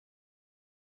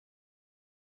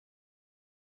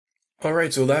All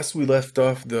right, so last we left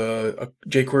off the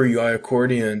jQuery UI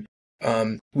accordion.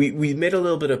 We made a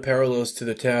little bit of parallels to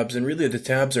the tabs, and really the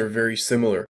tabs are very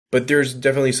similar, but there's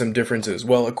definitely some differences.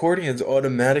 Well, accordions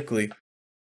automatically,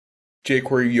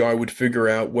 jQuery UI would figure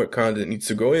out what content needs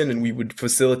to go in, and we would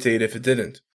facilitate if it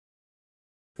didn't.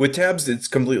 With tabs, it's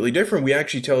completely different. We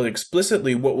actually tell it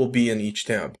explicitly what will be in each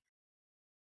tab.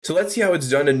 So let's see how it's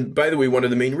done. And by the way, one of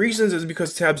the main reasons is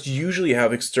because tabs usually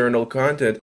have external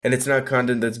content, and it's not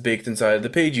content that's baked inside of the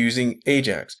page using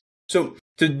Ajax. So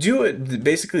to do it,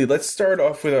 basically, let's start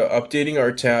off with updating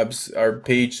our tabs, our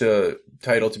page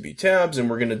title to be tabs, and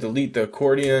we're going to delete the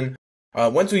accordion.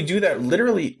 Once we do that,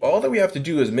 literally all that we have to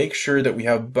do is make sure that we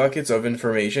have buckets of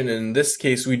information, and in this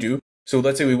case we do. So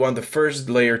let's say we want the first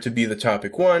layer to be the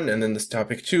topic 1, and then this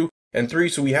topic 2 and 3,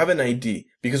 so we have an ID,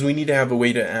 because we need to have a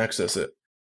way to access it.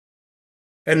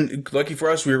 And lucky for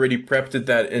us, we already prepped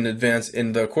that in advance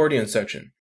in the accordion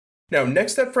section. Now,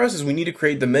 next step for us is we need to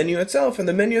create the menu itself, and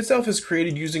the menu itself is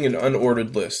created using an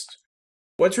unordered list.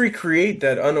 Once we create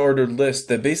that unordered list,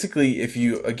 that basically, if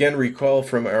you again recall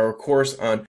from our course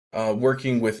on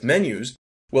working with menus,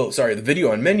 the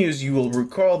video on menus, you will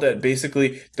recall that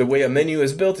basically the way a menu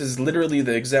is built is literally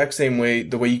the exact same way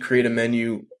the way you create a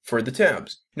menu for the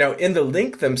tabs. Now, in the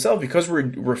link themselves, because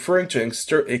we're referring to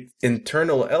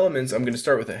internal elements, I'm going to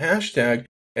start with a hashtag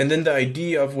and then the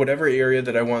ID of whatever area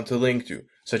that I want to link to,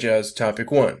 such as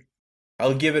topic 1.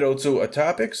 I'll give it also a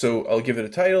topic, so I'll give it a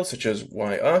title, such as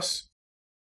Why Us.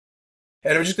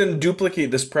 And I'm just going to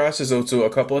duplicate this process also a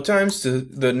couple of times to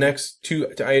the next two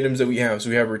items that we have. So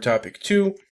we have our topic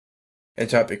 2 and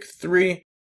topic 3.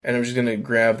 And I'm just going to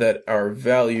grab that our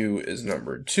value is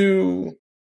number 2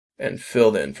 and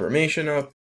fill the information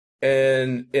up.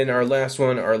 And in our last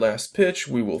one, our last pitch,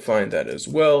 we will find that as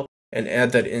well and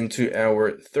add that into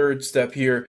our third step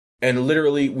here. And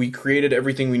literally, we created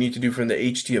everything we need to do from the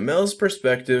HTML's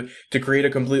perspective to create a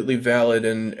completely valid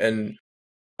and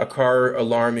a car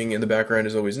alarming in the background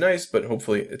is always nice, but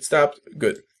hopefully it stopped.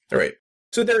 Good. All right.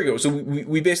 So there we go. So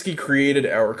we basically created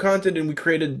our content and we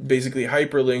created basically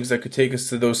hyperlinks that could take us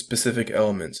to those specific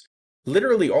elements.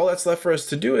 Literally, all that's left for us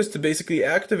to do is to basically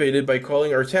activate it by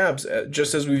calling our tabs,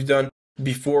 just as we've done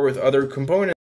before with other components.